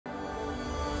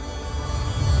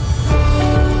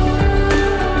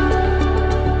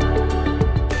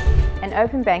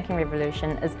open banking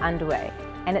revolution is underway,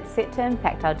 and it's set to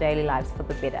impact our daily lives for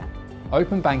the better.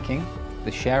 Open banking,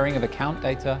 the sharing of account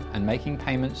data and making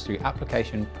payments through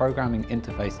application programming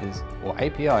interfaces, or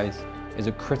APIs, is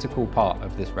a critical part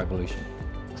of this revolution.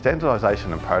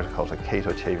 Standardisation and protocols are key to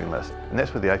achieving this, and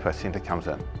that's where the API Centre comes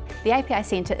in. The API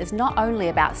Centre is not only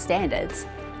about standards,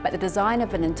 but the design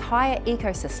of an entire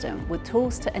ecosystem with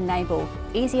tools to enable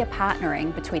easier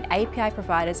partnering between API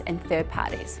providers and third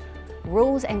parties,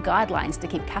 rules and guidelines to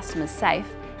keep customers safe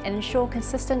and ensure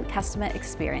consistent customer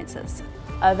experiences.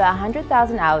 Over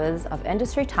 100,000 hours of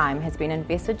industry time has been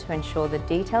invested to ensure the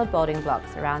detailed building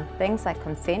blocks around things like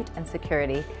consent and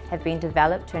security have been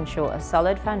developed to ensure a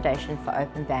solid foundation for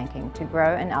open banking to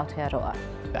grow in Aotearoa.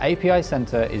 The API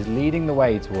Centre is leading the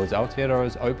way towards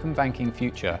Aotearoa's open banking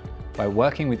future by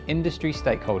working with industry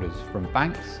stakeholders from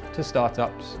banks to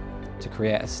startups to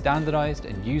create a standardised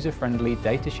and user-friendly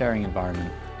data sharing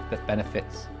environment that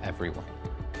benefits everyone.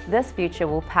 This future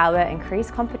will power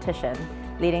increased competition,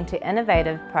 leading to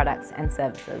innovative products and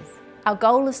services. Our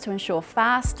goal is to ensure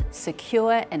fast,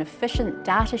 secure and efficient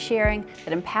data sharing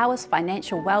that empowers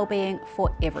financial well-being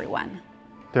for everyone.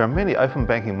 There are many open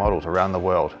banking models around the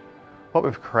world. What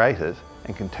we've created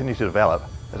and continue to develop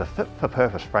is a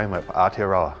fit-for-purpose framework for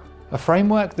Aotearoa. A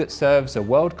framework that serves a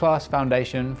world-class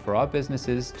foundation for our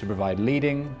businesses to provide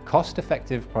leading,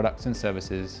 cost-effective products and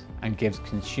services and gives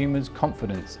consumers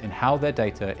confidence in how their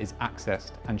data is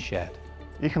accessed and shared.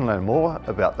 You can learn more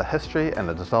about the history and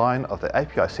the design of the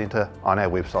API Centre on our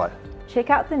website. Check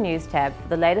out the News tab for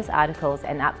the latest articles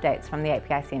and updates from the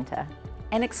API Centre.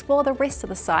 And explore the rest of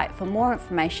the site for more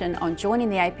information on joining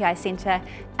the API Centre,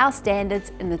 our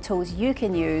standards and the tools you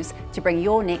can use to bring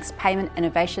your next payment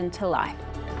innovation to life.